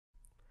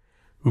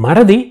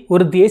மறதி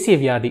ஒரு தேசிய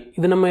வியாதி.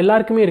 இது நம்ம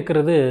எல்லாருக்குமே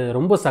இருக்கிறது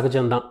ரொம்ப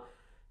சகஜம்தான்.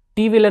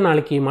 டிவியில்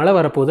நாளைக்கு மழை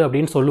வரப்போகுது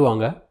அப்படின்னு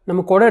சொல்லுவாங்க.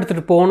 நம்ம குடை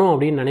எடுத்துகிட்டு போகணும்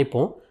அப்படின்னு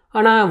நினைப்போம்.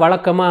 ஆனால்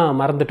வழக்கமாக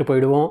மறந்துட்டு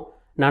போயிடுவோம்.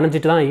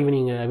 நனைஞ்சிட்டு தான்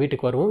ஈவினிங்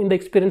வீட்டுக்கு வருவோம். இந்த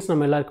எக்ஸ்பீரியன்ஸ்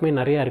நம்ம எல்லாருக்குமே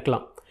நிறையா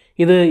இருக்கலாம்.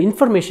 இது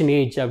இன்ஃபர்மேஷன்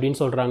ஏஜ் அப்படின்னு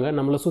சொல்கிறாங்க.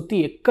 நம்மளை சுற்றி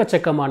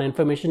எக்கச்சக்கமான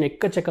இன்ஃபர்மேஷன்,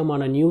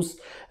 எக்கச்சக்கமான நியூஸ்,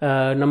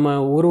 நம்ம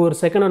ஒரு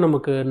செகண்டும்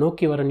நமக்கு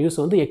நோக்கி வர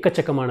நியூஸ் வந்து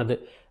எக்கச்சக்கமானது.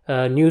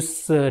 நியூஸ்,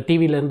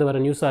 டிவியிலேருந்து வர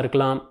நியூஸாக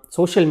இருக்கலாம்,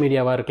 சோஷியல்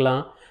மீடியாவாக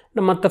இருக்கலாம்,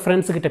 மற்ற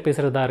ஃப்ரெண்ட்ஸுக்கிட்ட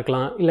பேசுகிறதா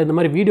இருக்கலாம், இல்லை இந்த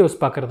மாதிரி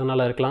வீடியோஸ்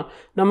பார்க்குறதுனால இருக்கலாம்.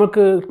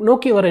 நமக்கு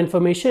நோக்கி வர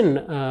இன்ஃபர்மேஷன்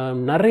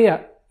நிறையா.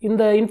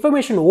 இந்த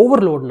இன்ஃபர்மேஷன்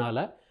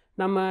ஓவர்லோட்னால்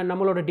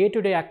நம்மளோட டே டு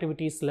டே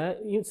ஆக்டிவிட்டீஸில்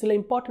சில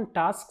இம்பார்ட்டண்ட்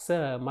டாஸ்க்ஸை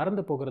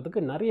மறந்து போகிறதுக்கு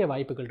நிறைய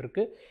வாய்ப்புகள்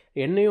இருக்குது.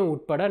 என்னையும்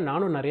உட்பட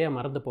நானும் நிறையா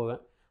மறந்து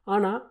போவேன்.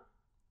 ஆனால்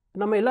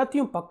நம்ம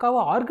எல்லாத்தையும்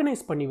பக்காவாக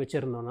ஆர்கனைஸ் பண்ணி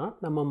வச்சுருந்தோன்னா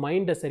நம்ம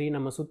மைண்டை சரி,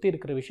 நம்ம சுற்றி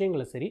இருக்கிற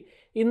விஷயங்களை சரி,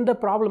 இந்த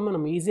ப்ராப்ளமை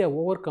நம்ம ஈஸியாக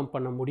ஓவர் கம்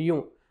பண்ண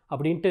முடியும்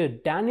அப்படின்ட்டு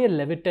டேனியல்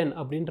லெவிட்டன்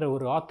அப்படின்ற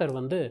ஒரு ஆத்தர்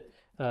வந்து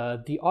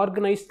தி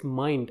ஆர்கனைஸ்ட்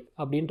மைண்ட்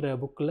அப்படின்ற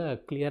புக்கில்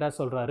கிளியராக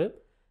சொல்கிறாரு.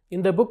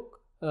 இந்த புக்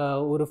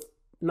ஒரு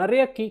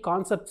நிறைய கீ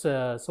கான்செப்ட்ஸ்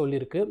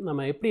சொல்லியிருக்கு.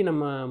 நம்ம எப்படி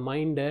நம்ம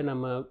மைண்டை,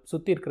 நம்ம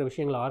சுற்றி இருக்கிற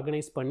விஷயங்களை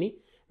ஆர்கனைஸ் பண்ணி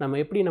நம்ம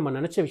எப்படி நம்ம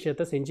நினச்ச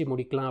விஷயத்த செஞ்சு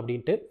முடிக்கலாம்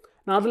அப்படின்ட்டு.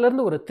 நான்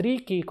அதிலேருந்து ஒரு 3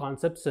 கீ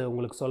கான்செப்ட்ஸ்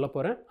உங்களுக்கு சொல்ல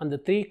போகிறேன். அந்த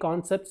 3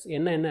 கான்செப்ட்ஸ்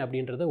என்ன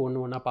அப்படின்றத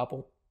ஒன்று ஒன்றா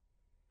பார்ப்போம்.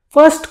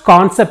 ஃபர்ஸ்ட்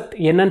கான்செப்ட்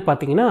என்னன்னு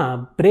பார்த்தீங்கன்னா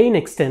பிரெயின்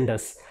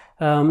எக்ஸ்டெண்டர்ஸ்.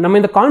 நம்ம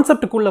இந்த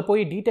கான்செப்டுக்குள்ளே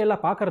போய்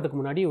டீட்டெயிலாக பார்க்குறதுக்கு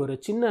முன்னாடி ஒரு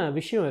சின்ன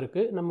விஷயம்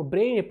இருக்குது. நம்ம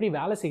பிரெயின் எப்படி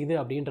வேலை செய்யுது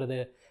அப்படின்றத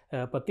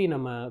பற்றி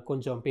நம்ம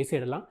கொஞ்சம்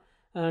பேசிடலாம்.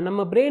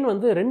 நம்ம பிரெயின்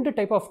வந்து 2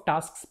 டைப் ஆஃப்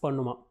டாஸ்க்ஸ்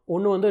பண்ணுமா.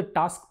 ஒன்று வந்து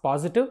டாஸ்க்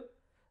பாசிட்டிவ்,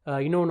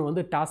 இன்னொன்று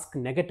வந்து டாஸ்க்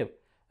நெகட்டிவ்.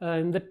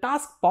 இந்த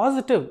டாஸ்க்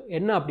பாசிட்டிவ்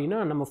என்ன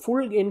அப்படின்னா, நம்ம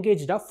ஃபுல்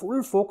என்கேஜாக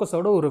ஃபுல்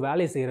ஃபோக்கஸோட ஒரு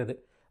வேலையை செய்கிறது.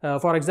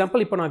 ஃபார்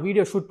எக்ஸாம்பிள், இப்போ நான்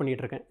வீடியோ ஷூட்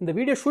பண்ணிகிட்ருக்கேன். இந்த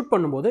வீடியோ ஷூட்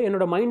பண்ணும்போது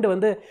என்னோடய மைண்டு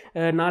வந்து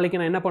நாளைக்கு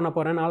நான் என்ன பண்ண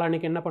போகிறேன்,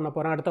 நாளான்னைக்கு என்ன பண்ண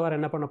போகிறேன், அடுத்த வாரம்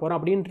என்ன பண்ண போகிறேன்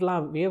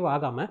அப்படின்ட்டுலாம் வேவ்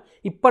ஆகாமல்,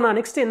 இப்போ நான்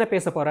நெக்ஸ்ட்டு என்ன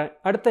பேச போகிறேன்,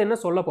 அடுத்து என்ன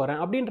சொல்ல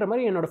போகிறேன் அப்படின்ற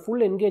மாதிரி என்னோடய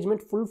ஃபுல்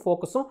என்கேஜ்மெண்ட், ஃபுல்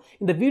ஃபோக்கஸும்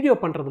இந்த வீடியோ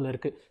பண்ணுறதுல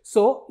இருக்குது.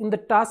 ஸோ இந்த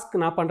டாஸ்க்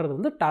நான் பண்ணுறது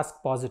வந்து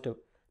டாஸ்க் பாசிட்டிவ்.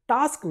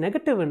 டாஸ்க்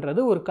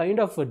நெகட்டிவ்ன்றது ஒரு kind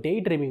of day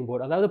dreaming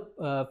board. அதாவது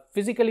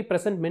ஃபிசிக்கலி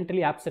ப்ரெசன்ட்,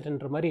 மென்டலி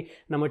ஆப்சென்ட்ன்ற மாதிரி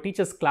நம்ம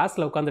டீச்சர்ஸ்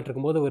கிளாஸில் உட்காந்துட்டு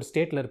இருக்கும்போது ஒரு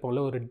ஸ்டேட்டில்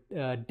இருப்போம்ல, ஒரு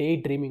டே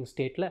ட்ரீமிங்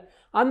ஸ்டேட்டில்,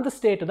 அந்த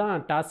ஸ்டேட்டு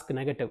தான் டாஸ்க்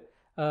நெகட்டிவ்.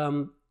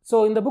 ஸோ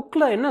இந்த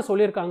புக்கில் என்ன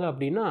சொல்லியிருக்காங்க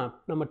அப்படின்னா,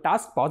 நம்ம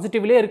டாஸ்க்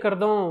பாசிட்டிவ்லேயே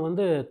இருக்கிறதும்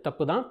வந்து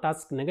தப்பு தான்,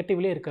 டாஸ்க்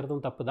நெகட்டிவ்லேயே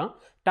இருக்கிறதும் தப்பு தான்.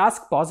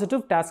 டாஸ்க்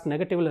பாசிட்டிவ், டாஸ்க்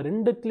நெகட்டிவில்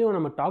ரெண்டுத்துலேயும்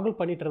நம்ம டாகிள்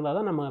பண்ணிட்டு இருந்தால்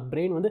தான் நம்ம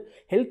பிரெயின் வந்து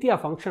ஹெல்த்தியாக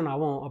ஃபங்க்ஷன்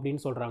ஆகும்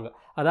அப்படின்னு சொல்கிறாங்க.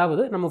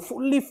 அதாவது நம்ம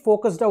ஃபுல்லி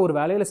ஃபோக்கஸ்டாக ஒரு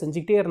வேலையில்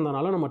செஞ்சுக்கிட்டே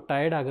இருந்தோனாலும் நம்ம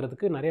டயர்ட்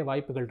ஆகிறதுக்கு நிறைய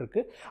வாய்ப்புகள்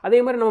இருக்குது.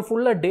 அதே மாதிரி நம்ம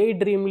ஃபுல்லாக டே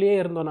ட்ரீம்லேயே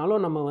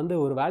இருந்தோனாலும் நம்ம வந்து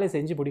ஒரு வேலையை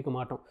செஞ்சு பிடிக்க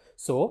மாட்டோம்.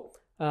 ஸோ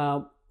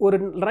ஒரு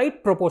ரைட்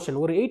ப்ரொபோர்ஷன்,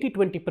 ஒரு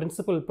 80-20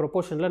 பிரின்சிபல்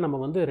ப்ரொபோர்ஷனில் நம்ம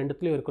வந்து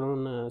ரெண்டுத்துலேயும்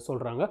இருக்கணும்னு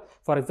சொல்கிறாங்க.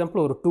 ஃபார்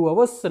எக்ஸாம்பிள், ஒரு 2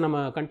 hours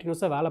நம்ம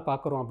கண்டினியூஸாக வேலை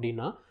பார்க்குறோம்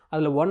அப்படின்னா,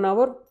 அதில் 1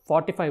 hour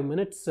 45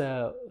 minutes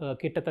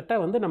கிட்டத்தட்ட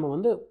வந்து நம்ம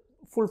வந்து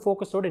ஃபுல்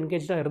ஃபோக்கஸோடு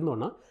என்கேஜாக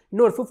இருந்தோன்னா,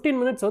 இன்னொரு 15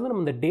 minutes வந்து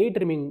நம்ம இந்த டே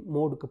ட்ரீமிங்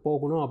மோடுக்கு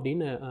போகணும்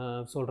அப்படின்னு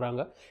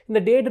சொல்கிறாங்க. இந்த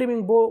டே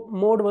ட்ரீமிங்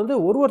மோடு வந்து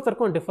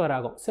ஒருத்தருக்கும் டிஃபர்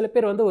ஆகும். சில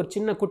பேர் வந்து ஒரு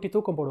சின்ன குட்டி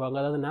தூக்கம் போடுவாங்க,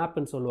 அதாவது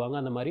நாப்புன்னு சொல்லுவாங்க.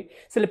 அந்த மாதிரி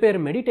சில பேர்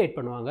மெடிடேட்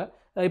பண்ணுவாங்க.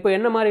 இப்போ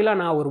என்ன மாதிரிலாம்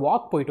நான் ஒரு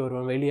வாக் போயிட்டு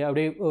வருவேன் வெளியே.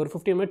 அப்படியே ஒரு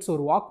 15 minutes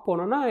ஒரு வாக்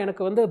போனோன்னா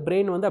எனக்கு வந்து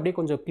பிரெயின் வந்து அப்படியே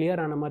கொஞ்சம்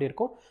கிளியரான மாதிரி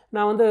இருக்கும்.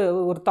 நான் வந்து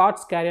ஒரு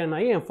தாட்ஸ் கேரியன்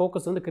ஆகி என்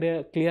ஃபோக்கஸ் வந்து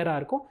கிளியராக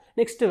இருக்கும்.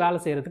 நெக்ஸ்ட்டு வேலை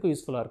செய்கிறதுக்கு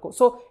யூஸ்ஃபுல்லாக இருக்கும்.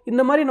 ஸோ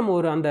இந்த மாதிரி நம்ம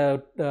ஒரு அந்த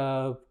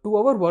 2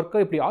 hour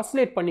ஒர்க்கை இப்படி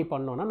ஆசிலேட் பண்ணி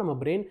பண்ணோன்னா நம்ம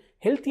பிரெயின்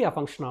ஹெல்த்தியாக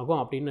ஃபங்க்ஷன்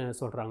ஆகும் அப்படின்னு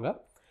சொல்கிறாங்க.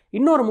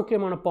 இன்னொரு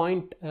முக்கியமான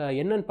பாயிண்ட்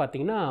என்னன்னு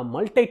பார்த்தீங்கன்னா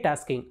மல்டி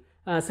டாஸ்கிங்.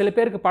 சில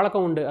பேருக்கு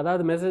பழக்கம் உண்டு.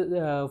 அதாவது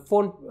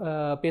ஃபோன்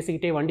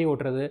பேசிக்கிட்டே வண்டி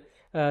ஓட்டுறது,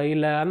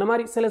 இல்லை அந்த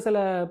மாதிரி சில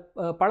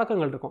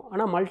பழக்கங்கள் இருக்கும்.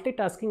 ஆனால் மல்டி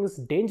டாஸ்கிங் இஸ்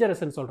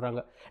டேஞ்சரஸ்ன்னு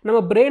சொல்கிறாங்க. நம்ம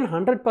பிரெயின்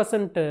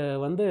 100%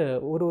 வந்து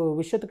ஒரு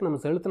விஷயத்துக்கு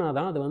நம்ம செலுத்தினா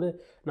தான் அது வந்து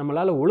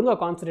நம்மளால் ஒழுங்காக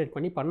கான்சன்ட்ரேட்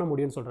பண்ணி பண்ண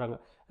முடியும்னு சொல்கிறாங்க.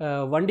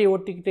 வண்டி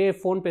ஓட்டிக்கிட்டே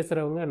ஃபோன்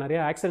பேசுகிறவங்க நிறைய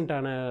ஆக்சிடென்ட்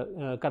ஆன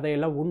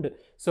கதையெல்லாம் உண்டு.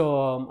 ஸோ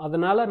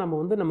அதனால்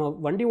நம்ம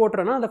வண்டி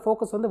ஓட்டுறோன்னா அந்த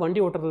ஃபோக்கஸ் வந்து வண்டி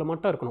ஓட்டுறதுல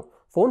மட்டும் இருக்கணும்.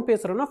 ஃபோன்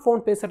பேசுகிறோன்னா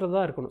ஃபோன் பேசுகிறது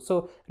தான் இருக்கணும். ஸோ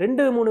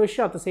 2-3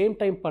 விஷயம் அட் த சேம்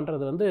டைம்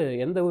பண்ணுறது வந்து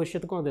எந்த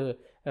விஷயத்துக்கும் அது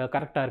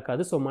கரெக்டாக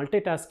இருக்காது. ஸோ மல்டி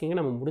டாஸ்கிங்கை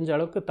நம்ம முடிஞ்ச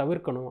அளவுக்கு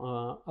தவிர்க்கணும்.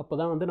 அப்போ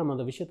தான் வந்து நம்ம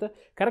அந்த விஷயத்தை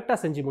கரெக்டாக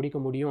செஞ்சு முடிக்க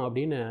முடியும்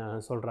அப்படின்னு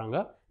சொல்கிறாங்க.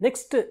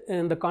 நெக்ஸ்ட்டு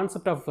இந்த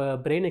கான்செப்ட் ஆஃப்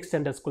பிரெயின்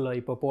எக்ஸ்டெண்டர்ஸ்குள்ளே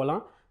இப்போ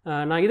போகலாம்.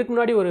 நான் இதுக்கு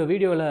முன்னாடி ஒரு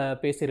வீடியோவில்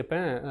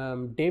பேசியிருப்பேன்,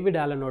 David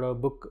ஆலனோட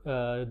book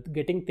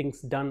getting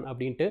things ton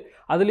அப்படின்ட்டு.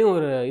 அதுலேயும்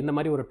இந்த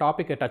மாதிரி ஒரு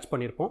டாப்பிக்கை டச்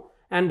பண்ணியிருப்போம்.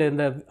 அண்ட்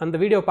அந்த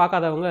வீடியோ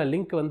பார்க்காதவங்க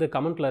லிங்க் வந்து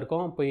கமெண்ட்டில்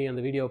இருக்கும், போய்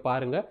அந்த வீடியோவை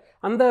பாருங்கள்.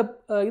 அந்த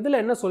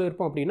இதில் என்ன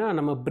சொல்லியிருப்போம் அப்படின்னா,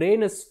 நம்ம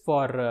brain is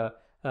for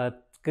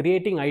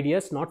creating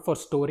ideas, not for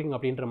storing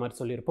அப்படின்ற மாதிரி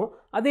சொல்லியிருப்போம்.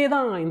 அதே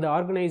தான் இந்த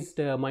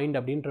ஆர்கனைஸ்டு மைண்ட்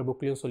அப்படின்ற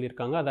புக்லேயும்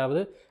சொல்லியிருக்காங்க.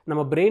 அதாவது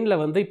நம்ம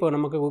பிரெயினில் வந்து இப்போ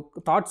நமக்கு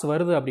தாட்ஸ்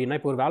வருது அப்படின்னா,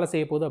 இப்போ ஒரு வேலை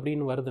செய்ய போகுது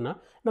அப்படின்னு வருதுன்னா,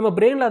 நம்ம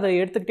பிரெயினில் அதை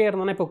எடுத்துக்கிட்டே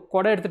இருந்தோம்னா, இப்போ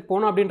கொடை எடுத்துகிட்டு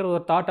போனோம் அப்படின்ற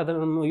ஒரு தாட் அதை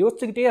நம்ம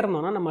யோசிச்சுக்கிட்டே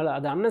இருந்தோம்னா நம்ம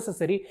அது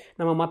அன்னெசரி,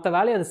 நம்ம மற்ற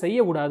வேலையை அதை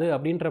செய்யக்கூடாது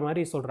அப்படின்ற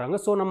மாதிரி சொல்கிறாங்க.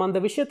 ஸோ நம்ம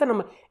அந்த விஷயத்தை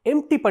நம்ம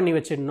எம்டி பண்ணி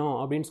வச்சிடணும்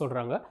அப்படின்னு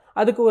சொல்கிறாங்க.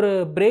 அதுக்கு ஒரு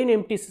பிரெயின்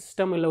எம்டி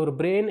சிஸ்டம், இல்லை ஒரு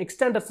பிரெயின்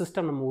எக்ஸ்டெண்டர்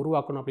சிஸ்டம் நம்ம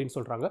உருவாக்கணும் அப்படின்னு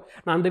சொல்கிறாங்க.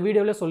 நான் அந்த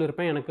வீடியோவில்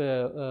சொல்லியிருப்பேன், எனக்கு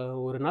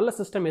ஒரு நல்ல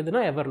சிஸ்டம் சிஸ்டம்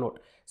எதுனா எவர்நோட்.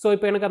 ஸோ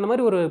இப்போ எனக்கு அந்த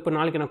மாதிரி இப்போ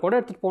நாளைக்கு நான் கொடை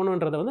எடுத்துகிட்டு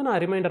போகணுன்றதை வந்து நான்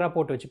ரிமைண்டராக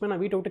போட்டு வச்சுப்பேன்.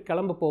 நான் வீட்டை விட்டு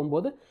கிளம்ப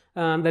போகும்போது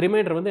அந்த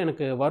ரிமைண்டர் வந்து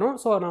எனக்கு வரும்.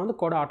 ஸோ நான் வந்து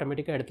கொடை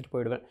ஆட்டோமேட்டிக்காக எடுத்துகிட்டு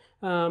போயிடுவேன்.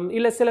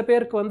 இல்லை சில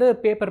பேருக்கு வந்து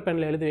பேப்பர்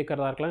பெனில் எழுதி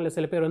வைக்கிறதா இருக்கலாம், இல்லை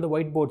சில பேர் வந்து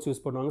ஒயிட் போர்ட்ஸ்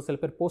யூஸ் பண்ணுவாங்க, சில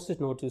பேர்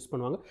போஸ்டிட் நோட்ஸ் யூஸ்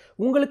பண்ணுவாங்க.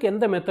 உங்களுக்கு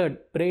எந்த மெத்தட்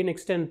பிரெயின்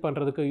எக்ஸ்டெண்ட்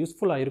பண்ணுறதுக்கு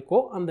யூஸ்ஃபுல்லாக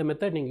இருக்கோ அந்த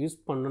மெத்தட் நீங்கள் யூஸ்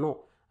பண்ணணும்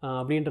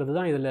அப்படின்றது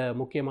தான் இதில்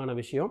முக்கியமான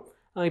விஷயம்.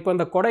 இப்போ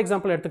அந்த கொடை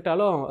எக்ஸாம்பிள்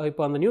எடுத்துக்கிட்டாலும்,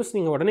 இப்போ அந்த நியூஸ்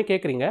நீங்கள் உடனே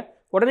கேட்குறீங்க,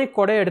 உடனே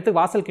கொடையை எடுத்து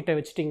வாசல் கிட்ட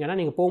வச்சுட்டிங்கன்னா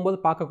நீங்கள் போகும்போது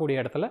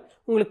பார்க்கக்கூடிய இடத்துல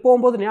உங்களுக்கு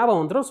போகும்போது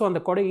ஞாபகம் வந்துடும். ஸோ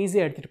அந்த கொடை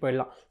ஈஸியாக எடுத்துகிட்டு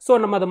போயிடலாம். ஸோ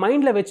நம்ம அதை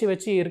மைண்டில்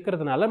வச்சு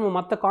இருக்கிறதுனால நம்ம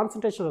மற்ற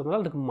கான்சன்ட்ரேஷன்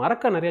இருக்கிறதுனால அதுக்கு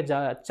மறக்க நிறைய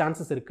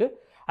சான்சஸ் இருக்குது.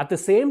 அட் த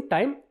சேம்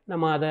டைம்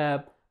நம்ம அதை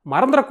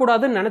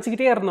மறந்துடக்கூடாதுன்னு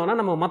நினச்சிக்கிட்டே இருந்தோம்னா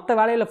நம்ம மற்ற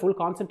வேலையில் ஃபுல்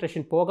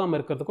கான்சன்ட்ரேஷன் போகாமல்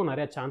இருக்கிறதுக்கும்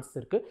நிறையா சான்சஸ்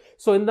இருக்குது.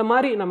 ஸோ இந்த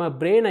மாதிரி நம்ம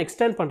பிரெயினை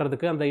எக்ஸ்டெண்ட்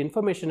பண்ணுறதுக்கு, அந்த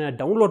இன்ஃபர்மேஷனை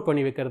டவுன்லோட்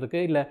பண்ணி வைக்கிறதுக்கு,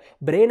 இல்லை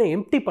பிரெயினை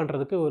எம்ப்டி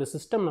பண்ணுறதுக்கு ஒரு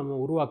சிஸ்டம் நம்ம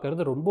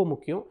உருவாக்குறது ரொம்ப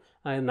முக்கியம்.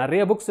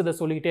 நிறைய புக்ஸ் இதை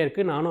சொல்லிக்கிட்டே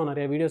இருக்குது, நானும்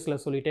நிறைய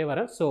வீடியோஸில் சொல்லிகிட்டே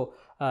வரேன். ஸோ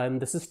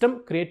இந்த சிஸ்டம்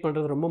க்ரியேட்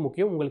பண்ணுறது ரொம்ப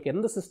முக்கியம். உங்களுக்கு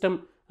எந்த சிஸ்டம்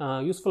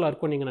யூஸ்ஃபுல்லாக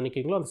இருக்கும்னு நீங்கள்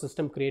நினைக்கிறீங்களோ அந்த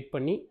சிஸ்டம் க்ரியேட்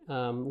பண்ணி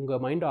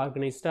உங்கள் மைண்டை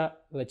ஆர்கனைஸ்டாக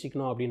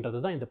வச்சுக்கணும்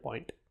அப்படின்றது தான் இந்த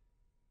பாயிண்ட்.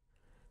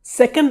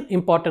 செகண்ட்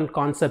இம்பார்ட்டண்ட்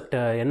கான்செப்ட்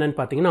என்னன்னு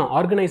பார்த்தீங்கன்னா,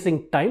 ஆர்கனைசிங்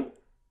டைம்,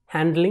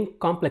 ஹேண்ட்லிங்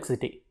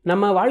காம்ப்ளெக்சிட்டி.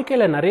 நம்ம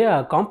வாழ்க்கையில் நிறைய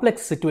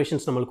காம்ப்ளெக்ஸ்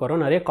சிச்சுவேஷன்ஸ் நம்மளுக்கு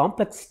வரும், நிறைய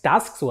காம்ப்ளெக்ஸ்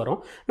டாஸ்க்ஸ் வரும்.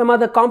 நம்ம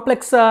அதை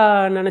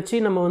காம்ப்ளெக்ஸாக நினச்சி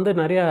நம்ம வந்து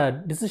நிறைய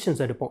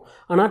டிசிஷன்ஸ் எடுப்போம்.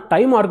 ஆனால்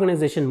டைம்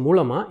ஆர்கனைசேஷன்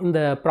மூலமாக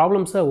இந்த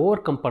ப்ராப்ளம்ஸை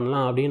ஓவர் கம்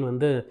பண்ணலாம் அப்படின்னு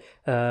வந்து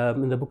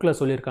இந்த புக்கில்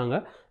சொல்லியிருக்காங்க.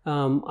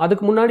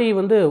 அதுக்கு முன்னாடி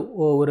வந்து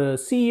ஒரு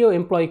சிஇஓ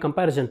எம்ப்ளாயி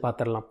கம்பேரிசன்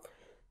பார்த்துடலாம்.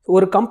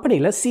 ஒரு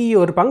கம்பெனியில் சிஇஓ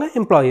இருப்பாங்க,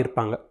 எம்ப்ளாயி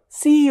இருப்பாங்க.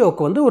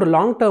 சிஇஓக்கு வந்து ஒரு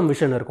லாங் டேர்ம்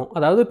விஷன் இருக்கும்.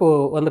 அதாவது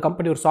இப்போது அந்த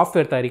கம்பெனி ஒரு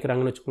சாஃப்ட்வேர்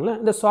தயாரிக்கிறாங்கன்னு வச்சுக்கோங்களேன்.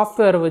 இந்த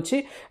சாஃப்ட்வேரை வச்சு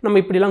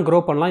நம்ம இப்படிலாம் க்ரோ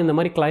பண்ணலாம், இந்த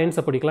மாதிரி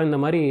கிளையன்ஸை பிடிக்கலாம், இந்த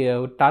மாதிரி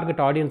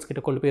டார்கெட் ஆடியன்ஸ்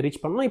கிட்ட கொண்டு போய்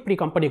ரீச் பண்ணலாம், இப்படி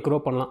கம்பெனியை க்ரோ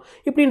பண்ணலாம்,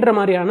 இப்படின்ற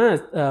மாதிரியான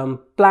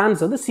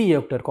பிளான்ஸ் வந்து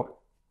சிஇஓக்கிட்ட இருக்கும்.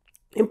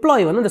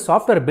 எம்ப்ளாயி வந்து இந்த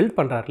சாஃப்ட்வேரை பில்ட்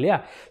பண்ணுறாரு இல்லையா?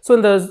 ஸோ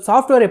இந்த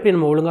சாஃப்ட்வேர் எப்படி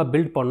நம்ம ஒழுங்காக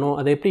பில்ட் பண்ணணும்,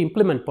 அதை எப்படி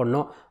இம்ப்ளிமெண்ட்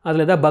பண்ணணும்,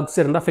 அதில் ஏதாவது பக்ஸ்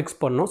இருந்தால் ஃபிக்ஸ்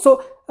பண்ணணும். ஸோ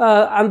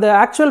அந்த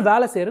ஆக்சுவல்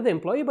வேலை செய்கிறது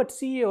எம்ப்ளாயி, பட்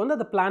சிஇஓ வந்து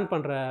அதை பிளான்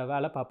பண்ணுற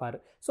வேலை பார்ப்பார்.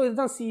 ஸோ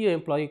இதுதான் சிஇஓ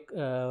எம்ப்ளாயி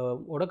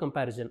ஓட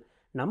கம்பேரிசன்.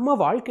 நம்ம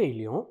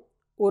வாழ்க்கையிலையும்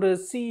ஒரு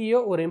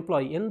சிஇஓ ஒரு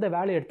எம்ப்ளாயி எந்த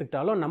வேலையை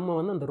எடுத்துக்கிட்டாலும் நம்ம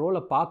வந்து அந்த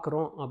ரோலை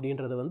பார்க்குறோம்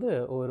அப்படின்றது வந்து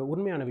ஒரு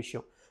உண்மையான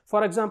விஷயம்.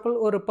 ஃபார் எக்ஸாம்பிள்,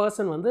 ஒரு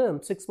பர்சன் வந்து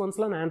 6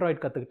 monthஸில் நான்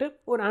ஆண்ட்ராய்டு கற்றுக்கிட்டு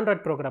ஒரு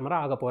ஆண்ட்ராய்டு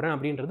ப்ரோக்ராமராக ஆக போகிறேன்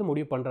அப்படின்றது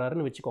முடிவு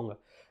பண்ணுறாருன்னு வச்சுக்கோங்க.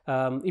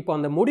 இப்போ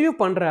அந்த முடிவு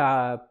பண்ணுற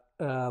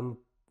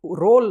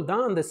ரோல்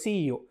தான் அந்த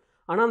சிஇஓ.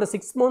 ஆனால் அந்த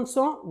 6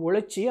 monthஸும்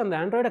உழைச்சி அந்த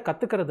ஆண்ட்ராய்டை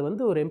கற்றுக்கிறது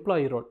வந்து ஒரு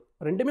எம்ப்ளாயி ரோல்.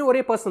 ரெண்டுமே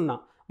ஒரே பர்சன்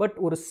தான், பட்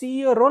ஒரு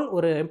சிஇஓ ரோல்,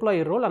 ஒரு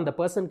எம்ப்ளாயி ரோல் அந்த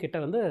பர்சன் கிட்ட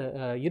வந்து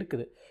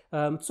இருக்குது.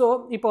 ஸோ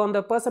இப்போ அந்த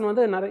பர்சன்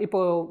வந்து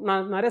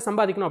நான் நிறைய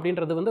சம்பாதிக்கணும்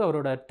அப்படின்றது வந்து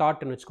அவரோட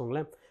தாட்னு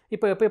வச்சுக்கோங்களேன்.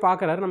 இப்போ போய்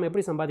பார்க்குறாரு நம்ம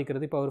எப்படி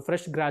சம்பாதிக்கிறது. இப்போ ஒரு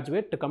ஃப்ரெஷ்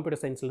கிராஜுவேட் கம்ப்யூட்டர்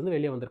சயின்ஸ்லேருந்து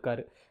வெளியே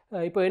வந்திருக்காரு.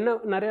 இப்போ என்ன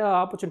நிறைய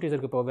ஆப்பர்ச்சுனிட்டிஸ்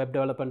இருக்குது. இப்போ வெப்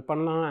டெவலப்மெண்ட்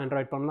பண்ணலாம்,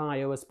 ஆண்ட்ராய்ட் பண்ணலாம்,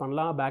 iOS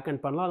பண்ணலாம், பேக்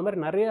அண்ட் பண்ணலாம், அது மாதிரி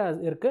நிறையா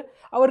இருக்குது.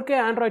 அவருக்கு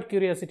ஆண்ட்ராய்ட்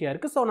க்யூரியாசிட்டியாக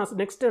இருக்குது. ஸோ நான்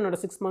நெக்ஸ்ட் என்னோட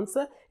 6 months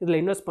இதில்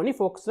இன்வெஸ்ட் பண்ணி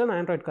ஃபோக்கஸில் நான்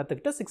ஆண்ட்ராய்ட்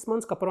கற்றுக்கிட்டு 6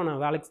 monthsக்கு அப்புறம் நான்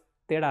வேலைக்கு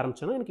தேட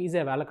ஆரம்பிச்சேன்னா எனக்கு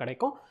ஈஸியாக வேலை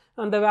கிடைக்கும்,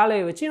 அந்த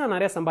வேலையை வச்சு நான்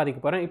நிறையா சம்பாதிக்க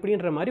போகிறேன்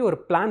இப்படின்ற மாதிரி ஒரு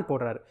பிளான்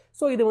போடுறாரு.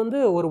 ஸோ இது வந்து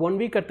ஒரு 1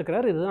 week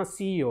எடுத்துக்கிறாரு. இதுதான்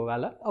சிஇஓ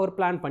வேலை. அவர்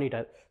பிளான்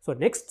பண்ணிட்டார். ஸோ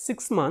நெக்ஸ்ட்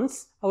 6 months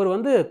அவர்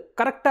வந்து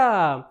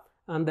கரெக்டாக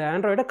அந்த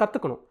ஆண்ட்ராய்டை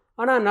கற்றுக்கணும்.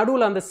 ஆனால்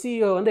நடுவில் அந்த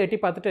சிஇஓ வந்து எட்டி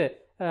பார்த்துட்டு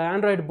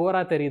ஆண்ட்ராய்டு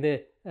போராக தெரியுது,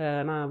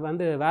 நான்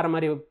வந்து வேறு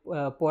மாதிரி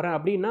போகிறேன்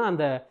அப்படின்னா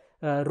அந்த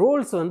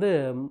ரோல்ஸ் வந்து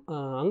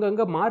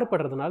அங்கங்கே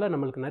மாறுபடுறதுனால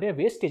நம்மளுக்கு நிறைய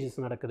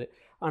வேஸ்டேஜஸ் நடக்குது.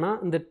 ஆனால்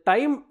இந்த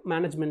டைம்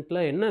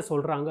மேனேஜ்மெண்ட்டில் என்ன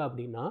சொல்கிறாங்க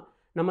அப்படின்னா,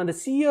 நம்ம அந்த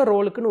சிஇஓ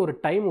ரோலுக்குன்னு ஒரு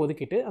டைம்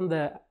ஒதுக்கிட்டு அந்த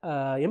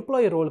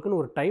எம்ப்ளாயி ரோலுக்குன்னு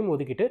ஒரு டைம்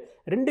ஒதுக்கிட்டு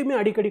ரெண்டுமே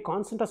அடிக்கடி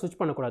கான்ஸ்டண்ட்டாக ஸ்விட்ச்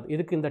பண்ணக்கூடாது.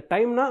 இதுக்கு இந்த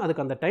டைம்னா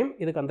அதுக்கு அந்த டைம்,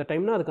 இதுக்கு அந்த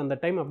டைம்னா அதுக்கு அந்த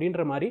டைம்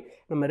அப்படின்ற மாதிரி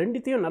நம்ம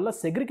ரெண்டுத்தையும் நல்லா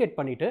செக்ரிகேட்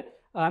பண்ணிவிட்டு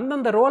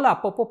அந்தந்த ரோலை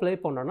அப்பப்போ ப்ளே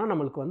பண்ணோன்னா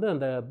நம்மளுக்கு வந்து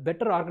அந்த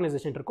பெட்டர்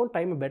ஆர்கனைசேஷன் இருக்கும்,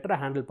 டைமை பெட்டராக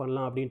ஹேண்டில்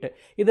பண்ணலாம் அப்படின்ட்டு.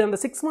 இது அந்த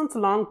 6 months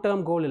லாங்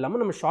டேர்ம் கோல்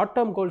இல்லாமல் நம்ம ஷார்ட்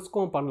டேர்ம்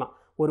கோல்ஸ்க்கும் பண்ணலாம்.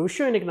 ஒரு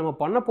விஷயம் இன்றைக்கி நம்ம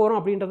பண்ண போகிறோம்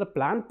அப்படின்றத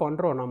பிளான்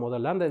பண்ணுறோம். நான்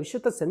முதல்ல அந்த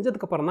விஷயத்தை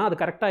செஞ்சதுக்கப்புறம் தான் அது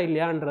கரெக்டாக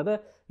இல்லையான்றதை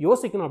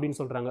யோசிக்கணும் அப்படின்னு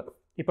சொல்கிறாங்க.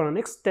 இப்போ நான்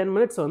நெக்ஸ்ட் 10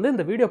 minutes வந்து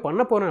இந்த வீடியோ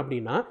பண்ண போகிறேன்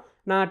அப்படின்னா,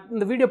 நான்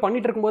இந்த வீடியோ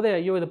பண்ணிகிட்டு இருக்கும்போது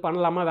ஐயோ இது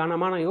பண்ணலாமா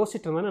வேணாமா நான்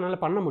யோசிச்சுட்டு இருந்தேன்,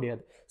 என்னால் பண்ண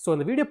முடியாது. ஸோ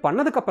அந்த வீடியோ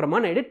பண்ணதுக்கப்புறமா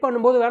நான் எடிட்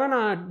பண்ணும்போது வேணால்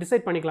நான்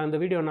டிசைட் பண்ணிக்கலாம் இந்த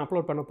வீடியோ நான்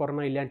அப்லோட் பண்ண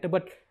போகிறேன்னா இல்லையான்ட்டு.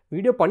 பட்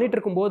வீடியோ பண்ணிகிட்டு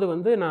இருக்கும்போது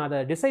வந்து நான் அதை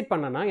டிசைட்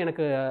பண்ணேன்னா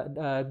எனக்கு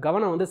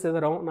கவனம் வந்து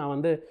சிதறும், நான்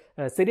வந்து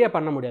சரியாக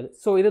பண்ண முடியாது.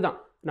 ஸோ இதுதான்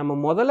நம்ம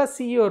முதல்ல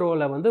சிஇஓ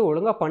ரோலை வந்து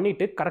ஒழுங்காக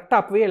பண்ணிவிட்டு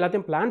கரெக்டாக அப்பவே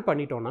எல்லாத்தையும் பிளான்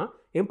பண்ணிட்டோன்னா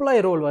எம்ப்ளாயி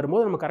ரோல்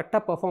வரும்போது நம்ம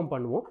கரெக்டாக பெர்ஃபார்ம்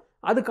பண்ணுவோம்.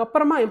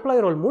 அதுக்கப்புறமா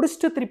எம்ப்ளாயி ரோல்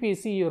முடிச்சுட்டு திருப்பி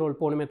சிஇஓ ரோல்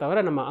போகணுமே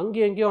தவிர நம்ம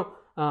அங்கேயும் எங்கேயும்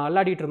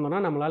அல்லாடிட்டு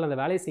இருந்தோம்னா நம்மளால் அந்த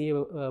வேலையை செய்ய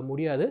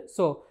முடியாது.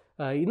 ஸோ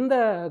இந்த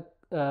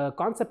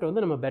கான்செப்ட்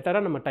வந்து நம்ம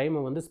பெட்டராக நம்ம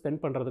டைமை வந்து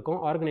ஸ்பெண்ட்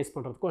பண்ணுறதுக்கும் ஆர்கனைஸ்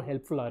பண்ணுறதுக்கும்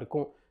ஹெல்ப்ஃபுல்லாக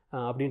இருக்கும்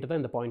அப்படின்ட்டு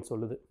தான் இந்த பாயிண்ட்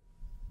சொல்லுது.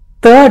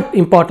 தேர்ட்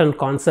இம்பார்ட்டன்ட்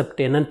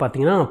கான்செப்ட் என்னன்னு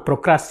பார்த்தீங்கன்னா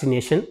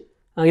ப்ரொக்ராஸ்டினேஷன்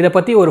இதை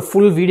பற்றி ஒரு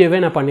ஃபுல் வீடியோவே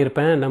நான்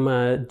பண்ணியிருப்பேன் நம்ம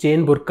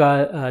ஜேன் புர்கா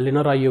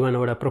லினோரா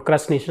யுவனோட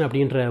ப்ரொக்ராஸ்டினேஷன்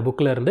அப்படின்ற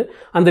புக்கில் இருந்து.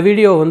 அந்த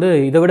வீடியோ வந்து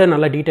இதை விட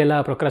நல்லா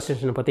டீட்டெயிலாக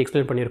ப்ரொக்ராஸ்டினேஷனை பற்றி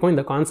எக்ஸ்பிளைன் பண்ணியிருக்கோம்.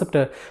 இந்த கான்செப்ட்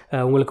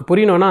உங்களுக்கு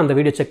புரியணும்னா அந்த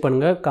வீடியோ செக்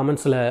பண்ணுங்கள்,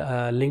 கமெண்ட்ஸில்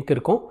லிங்க்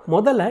இருக்கும்.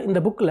 முதல்ல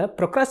இந்த புக்கில்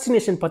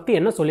ப்ரொக்ராஸ்டினேஷன் பற்றி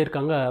என்ன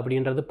சொல்லியிருக்காங்க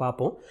அப்படின்றது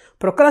பார்ப்போம்.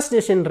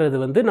 ப்ரொக்ராஸ்டினேஷன்றது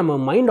வந்து நம்ம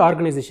மைண்ட்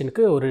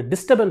ஆர்கனைசேஷனுக்கு ஒரு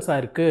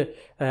டிஸ்டர்பன்ஸாக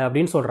இருக்குது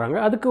அப்படின்னு சொல்கிறாங்க.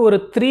 அதுக்கு ஒரு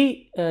 3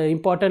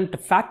 இம்பார்ட்டண்ட்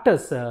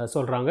ஃபேக்டர்ஸ்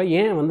சொல்கிறாங்க.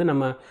 ஏன் வந்து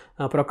நம்ம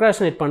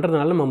ப்ரொக்ராஸ்டினேட்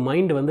பண்ணுறதுனால நம்ம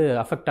மைண்டு வந்து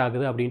அஃபெக்ட்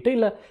ஆகுது அப்படின்ட்டு,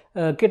 இல்லை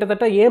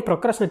கிட்டத்தட்ட ஏன்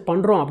ப்ரொக்ராஸ்டினேட்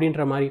பண்ணுறோம்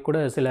அப்படின்ற மாதிரி கூட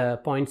சில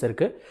பாயிண்ட்ஸ்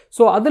இருக்குது.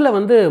 ஸோ அதில்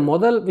வந்து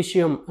முதல்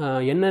விஷயம்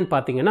என்னன்னு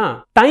பார்த்தீங்கன்னா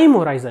டைம்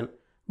ஹொரைசன்.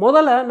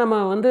 முதல்ல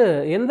நம்ம வந்து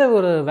எந்த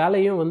ஒரு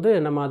வேலையும் வந்து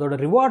நம்ம அதோட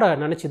ரிவார்டை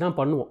நினச்சி தான்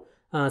பண்ணுவோம்.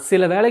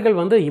 சில வேலைகள்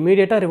வந்து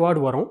இமீடியட்டாக ரிவார்டு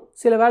வரும்,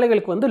 சில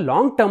வேலைகளுக்கு வந்து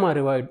லாங் டேர்மாக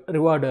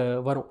ரிவார்டு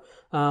வரும்.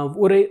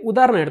 ஒரு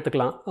உதாரணம்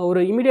எடுத்துக்கலாம். ஒரு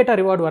இமீடியட்டாக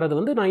ரிவார்டு வரது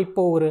வந்து நான்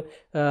இப்போது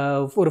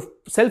ஒரு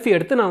செல்ஃபி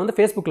எடுத்து நான் வந்து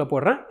ஃபேஸ்புக்கில்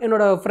போடுறேன்.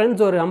 என்னோடய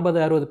ஃப்ரெண்ட்ஸ் ஒரு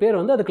 50-60 பேர்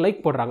வந்து அதுக்கு லைக்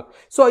போடுறாங்க.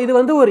 ஸோ இது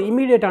வந்து ஒரு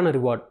இமீடியட்டான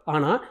ரிவார்டு.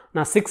 ஆனால்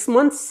நான் 6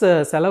 months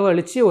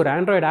செலவழித்து ஒரு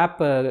ஆண்ட்ராய்டு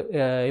ஆப்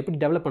எப்படி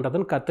டெவலப்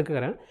பண்ணுறதுன்னு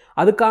கற்றுக்கிறேன்.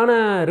 அதுக்கான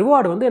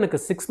ரிவார்டு வந்து எனக்கு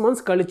 6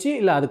 months கழித்து,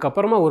 இல்லை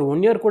அதுக்கப்புறமா ஒரு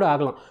 1 year கூட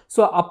ஆகலாம்.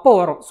 ஸோ அப்போ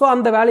வரும். ஸோ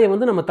அந்த வேலையை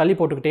வந்து நம்ம தள்ளி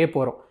போட்டுக்கிட்டே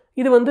போகிறோம்.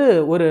 இது வந்து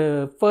ஒரு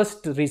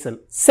ஃபர்ஸ்ட் ரீசன்.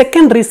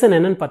 செகண்ட் ரீசன்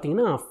என்னன்னு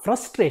பார்த்தீங்கன்னா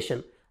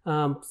ஃப்ரஸ்ட்ரேஷன்.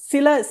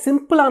 சில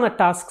சிம்பிளான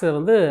டாஸ்க்ஸை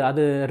வந்து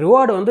அது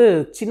ரிவார்டு வந்து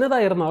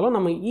சின்னதாக இருந்தாலும்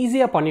நம்ம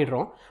ஈஸியாக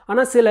பண்ணிடுறோம்.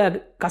 ஆனால் சில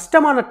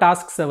கஷ்டமான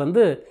டாஸ்க்ஸை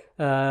வந்து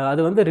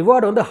அது வந்து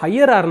ரிவார்டு வந்து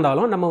ஹையராக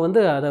இருந்தாலும் நம்ம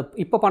வந்து அதை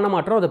இப்போ பண்ண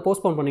மாட்டோம், அதை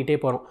போஸ்ட்போன் பண்ணிகிட்டே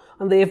போகிறோம்.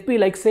 அந்த FB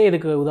லைக்ஸே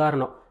இதுக்கு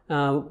உதாரணம்.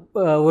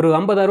 ஒரு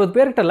 50-60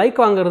 பேர்கிட்ட லைக்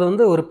வாங்குறது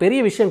வந்து ஒரு பெரிய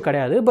விஷயம்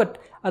கிடையாது. பட்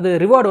அது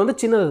ரிவார்டு வந்து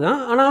சின்னது தான்.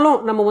 ஆனாலும்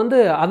நம்ம வந்து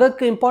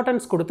அதற்கு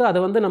இம்பார்ட்டன்ஸ் கொடுத்து அதை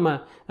வந்து நம்ம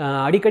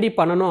அடிக்கடி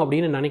பண்ணணும்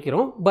அப்படின்னு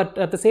நினைக்கிறோம். But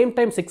at the same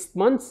time 6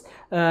 months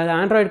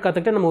Android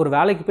கற்றுக்கிட்டு நம்ம ஒரு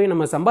வேலைக்கு போய்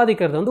நம்ம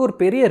சம்பாதிக்கிறது வந்து ஒரு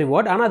பெரிய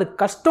ரிவார்டு. ஆனால் அது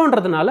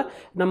கஷ்டன்றதுனால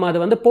நம்ம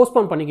அதை வந்து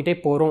போஸ்ட்போன் பண்ணிக்கிட்டே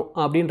போகிறோம்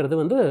அப்படின்றது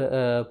வந்து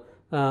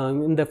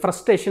இந்த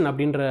ஃப்ரஸ்ட்ரேஷன்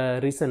அப்படின்ற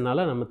ரீசன்னால்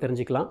நம்ம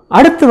தெரிஞ்சுக்கலாம்.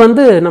 அடுத்து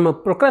வந்து நம்ம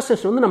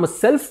ப்ரொக்ராஸ்டினேஷன் வந்து நம்ம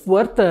செல்ஃப்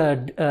ஒர்த்தை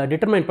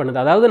டிட்டர்மைன்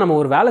பண்ணுது. அதாவது நம்ம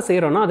ஒரு வேலை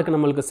செய்கிறோன்னா அதுக்கு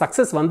நம்மளுக்கு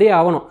சக்ஸஸ் வந்தே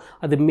ஆகணும்.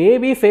 அது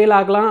மேபி ஃபெயில்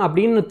ஆகலாம்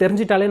அப்படின்னு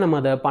தெரிஞ்சிட்டாலே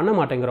நம்ம அதை பண்ண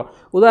மாட்டேங்கிறோம்.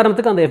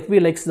 உதாரணத்துக்கு அந்த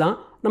FB லைக்ஸ் தான்.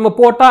 நம்ம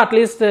போட்டால்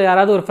அட்லீஸ்ட்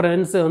யாராவது ஒரு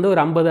ஃப்ரெண்ட்ஸ் வந்து ஒரு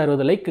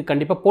 50-60 லைக்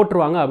கண்டிப்பாக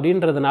போட்டுருவாங்க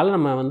அப்படின்றதுனால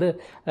நம்ம வந்து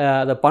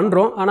அதை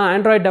பண்ணுறோம். ஆனால்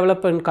ஆண்ட்ராய்டு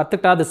டெவலப்மெண்ட்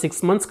கற்றுக்கிட்டா அது 6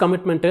 months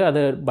கமிட்மெண்ட்டு,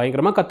 அது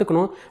பயங்கரமாக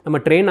கற்றுக்கணும். நம்ம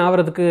ட்ரெயின்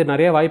ஆகிறதுக்கு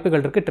நிறைய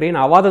வாய்ப்புகள் இருக்குது, ட்ரெயின்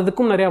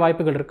ஆகாததுக்கும் நிறைய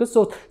வாய்ப்புகள் இருக்குது.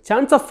 ஸோ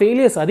சான்ஸ் ஆஃப்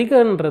ஃபெயிலியர்ஸ்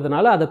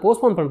அதிகன்றதுனால அதை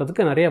போஸ்ட்போன்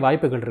பண்ணுறதுக்கு நிறைய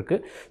வாய்ப்புகள்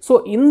இருக்குது. ஸோ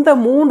இந்த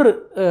 3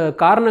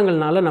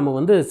 காரணங்கள்னால நம்ம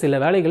வந்து சில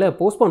வேலைகளை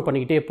போஸ்ட்போன்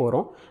பண்ணிக்கிட்டே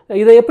போகிறோம்.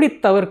 இதை எப்படி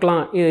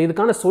தவிர்க்கலாம்,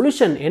 இதுக்கான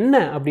சொல்யூஷன்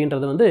என்ன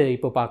அப்படின்றத வந்து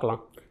இப்போ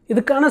பார்க்கலாம்.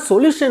 இதுக்கான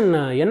சொல்யூஷன்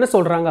என்ன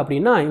சொல்கிறாங்க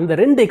அப்படின்னா, இந்த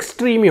 2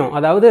 எக்ஸ்ட்ரீமையும்,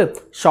 அதாவது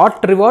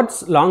ஷார்ட் ரிவார்ட்ஸ்,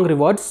 லாங்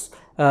ரிவார்ட்ஸ்,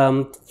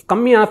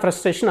 கம்மியான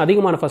ஃப்ரஸ்ட்ரேஷன்,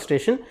 அதிகமான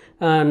ஃப்ரஸ்ட்ரேஷன்,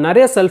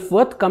 நிறைய செல்ஃப்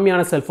ஒர்த்,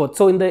 கம்மியான செல்ஃப் ஒர்த்.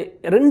 ஸோ இந்த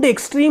 2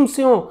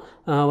 எக்ஸ்ட்ரீம்ஸையும்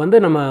வந்து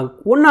நம்ம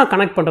ஒன்றா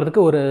கனெக்ட்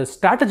பண்ணுறதுக்கு ஒரு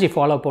ஸ்ட்ராட்டஜி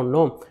ஃபாலோ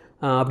பண்ணணும்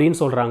அப்படின்னு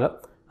சொல்கிறாங்க.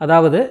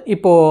 அதாவது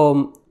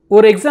இப்போது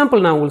ஒரு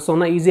எக்ஸாம்பிள் நான் உங்களுக்கு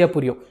சொன்னால் ஈஸியாக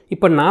புரியும்.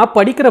 இப்போ நான்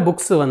படிக்கிற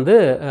புக்ஸ் வந்து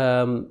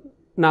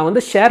நான்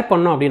வந்து ஷேர்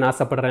பண்ணோம் அப்படின்னு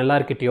ஆசைப்படுறேன்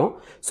எல்லாருக்கிட்டையும்.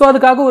 ஸோ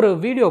அதுக்காக ஒரு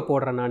வீடியோ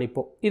போடுறேன் நான்.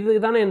 இப்போது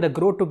இதுதானே இந்த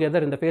க்ரோ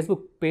டுகெதர் இந்த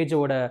ஃபேஸ்புக்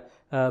பேஜோட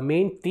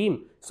மெயின் தீம்.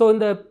 ஸோ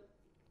இந்த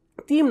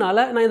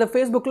தீம்னால் நான் இந்த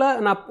ஃபேஸ்புக்கில்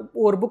நான்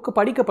ஒரு புக்கு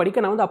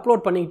படிக்க நான் வந்து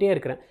அப்லோட் பண்ணிக்கிட்டே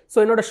இருக்கிறேன். ஸோ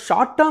என்னோடய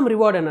ஷார்ட் டேர்ம்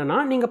ரிவார்டு என்னென்னா,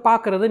 நீங்கள்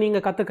பார்க்குறது,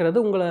 நீங்கள் கற்றுக்கிறது,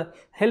 உங்களை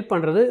ஹெல்ப்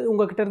பண்ணுறது,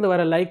 உங்கள்கிட்ட இருந்து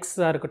வர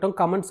லைக்ஸாக இருக்கட்டும்,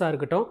 கமெண்ட்ஸாக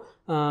இருக்கட்டும்,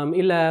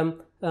 இல்லை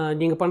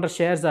நீங்கள் பண்ணுற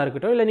ஷேர்ஸாக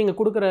இருக்கட்டும், இல்லை நீங்கள்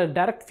கொடுக்குற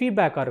டைரக்ட்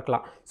ஃபீட்பேக்காக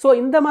இருக்கலாம். ஸோ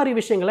இந்த மாதிரி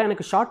விஷயங்கள்லாம்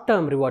எனக்கு ஷார்ட்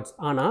டேர்ம் ரிவார்ட்ஸ்.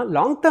 ஆனால்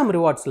லாங் டேர்ம்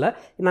ரிவார்ட்ஸில்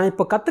நான்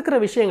இப்போ கற்றுக்கிற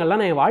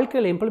விஷயங்கள்லாம் நான் என்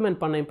வாழ்க்கையில் இம்ப்ளிமெண்ட்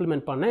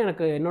பண்ண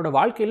எனக்கு என்னோடய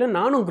வாழ்க்கையில்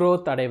நானும்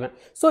க்ரோத் அடைவேன்.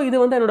 ஸோ இது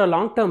வந்து என்னோடய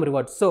லாங் டேர்ம்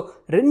ரிவார்ட்ஸ். ஸோ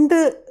 2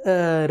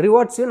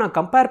 ரிவார்ட்ஸையும் நான்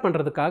கம்பேர்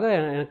பண்ணுறதுக்காக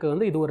எனக்கு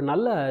வந்து இது ஒரு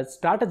நல்ல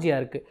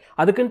ஸ்ட்ராட்டஜியாக இருக்குது.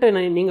 அதுக்குன்ட்டு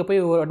நீங்கள்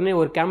போய் உடனே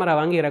ஒரு கேமரா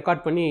வாங்கி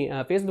ரெக்கார்ட் பண்ணி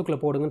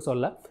ஃபேஸ்புக்கில் போடுங்கன்னு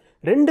சொல்ல.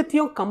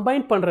 2த்தையும்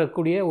கம்பைன்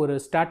பண்ணுறக்கூடிய ஒரு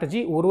ஸ்ட்ராட்டஜி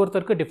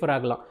ஒருத்தருக்கு டிஃபர்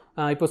ஆகலாம்.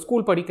 இப்போ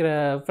ஸ்கூல் படிக்கிற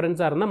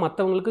ஃப்ரெண்ட்ஸாக இருந்தால்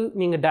மற்றவங்களுக்கு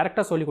நீங்கள்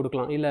டேரெக்டாக சொல்லிக்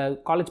கொடுக்கலாம், இல்லை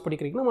காலேஜ்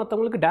படிக்கிறீங்கன்னா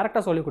மற்றவங்களுக்கு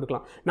டேரெக்டாக சொல்லிக்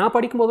கொடுக்கலாம். நான்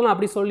படிக்கும்போதெல்லாம்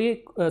அப்படி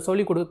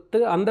சொல்லிக் கொடுத்து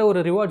அந்த ஒரு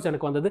ரிவார்ட்ஸ்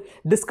எனக்கு வந்தது.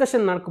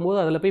 டிஸ்கஷன் நடக்கும்போது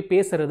அதில் போய்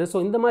பேசுகிறது. ஸோ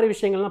இந்த மாதிரி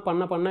விஷயங்கள்லாம்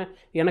பண்ண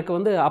எனக்கு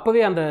வந்து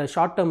அப்போவே அந்த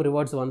ஷார்ட் டேர்ம்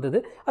ரிவார்ட்ஸ்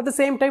வந்தது. அட் த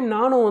சேம் டைம்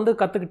நானும் வந்து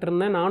கற்றுக்கிட்டு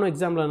இருந்தேன். நானும்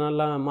எக்ஸாமில்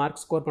நல்லா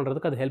மார்க் ஸ்கோர்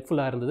பண்ணுறதுக்கு அது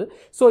ஹெல்ப்ஃபுல்லாக இருந்தது.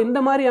 ஸோ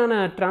இந்த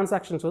மாதிரியான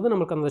டிரான்சாக்ஷன்ஸ் வந்து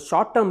நமக்கு அந்த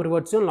short term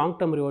ரிவார்ட்ஸும் long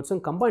term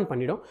ரிவார்ட்ஸும் combine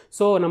பண்ணிடும்.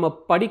 ஸோ நம்ம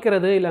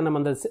படிக்கிறது, இல்லை நம்ம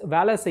அந்த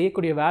வேலை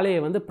செய்யக்கூடிய வேலையை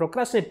வந்து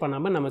ப்ரொக்ராஸ்டினேட்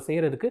பண்ணாமல் நம்ம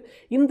செய்கிறதுக்கு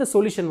இந்த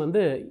சொல்யூஷன்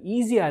வந்து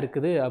ஈஸியாக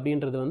இருக்குது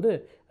அப்படின்றது வந்து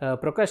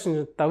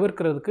ப்ரொக்ராஸ்டினேஷன்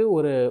தவிர்க்கிறதுக்கு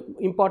ஒரு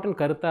இம்பார்ட்டன்ட்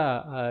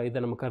கருத்தாக இதை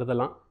நம்ம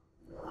கருதலாம்.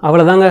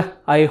 அவ்வளோதாங்க.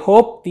 ஐ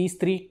ஹோப் தீஸ்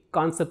 3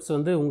 கான்செப்ட்ஸ்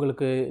வந்து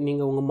உங்களுக்கு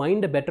நீங்கள் உங்கள்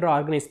மைண்டை பெட்டராக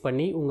ஆர்கனைஸ்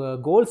பண்ணி உங்கள்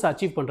கோல்ஸ்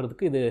அச்சீவ்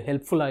பண்ணுறதுக்கு இது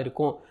ஹெல்ப்ஃபுல்லாக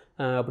இருக்கும்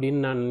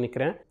அப்படின்னு நான்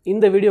நினைக்கிறேன்.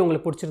 இந்த வீடியோ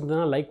உங்களுக்கு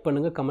பிடிச்சிருந்ததுன்னா லைக்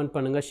பண்ணுங்கள், கமெண்ட்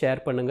பண்ணுங்கள்,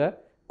 ஷேர் பண்ணுங்கள்.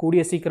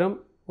 கூடிய சீக்கிரம்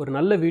ஒரு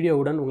நல்ல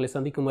வீடியோவுடன் உங்களை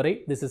சந்திக்கும் வரை,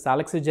 this is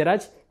Alex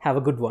Vijayaraj. Have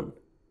a good one.